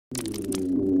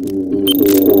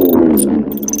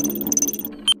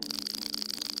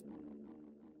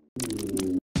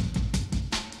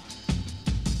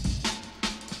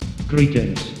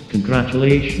Greetings,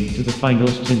 congratulations to the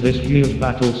finalists in this year's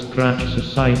Battle Skratch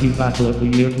Society Battle of the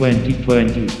Year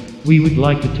 2020. We would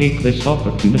like to take this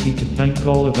opportunity to thank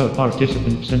all of our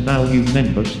participants and valued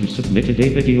members who submitted a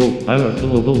video, our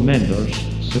global members,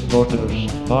 supporters,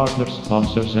 partners,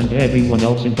 sponsors and everyone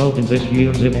else involved in this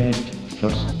year's event.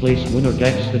 First place winner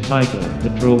gets the title, the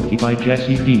trophy by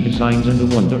Jesse D Designs and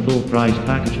the wonderful prize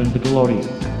package and the glory.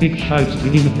 Big shouts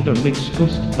to Innovator Mix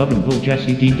Ghost, Bubble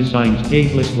Jesse D Designs,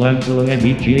 Tabless Loungela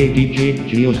MEGA DJ,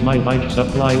 Geos My Bike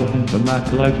Supply Open for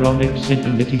Macloudronics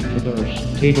Infinity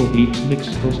Traverse, Table Beats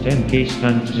Mix Ghost MK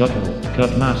Stand Zuttle,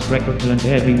 Cut Mass Records and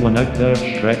everyone out there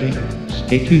shredding.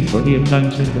 Stay tuned for the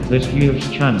announcement of this year's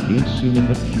champion soon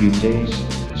in a few days.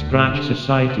 Skratch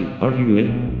Society, are you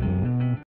in?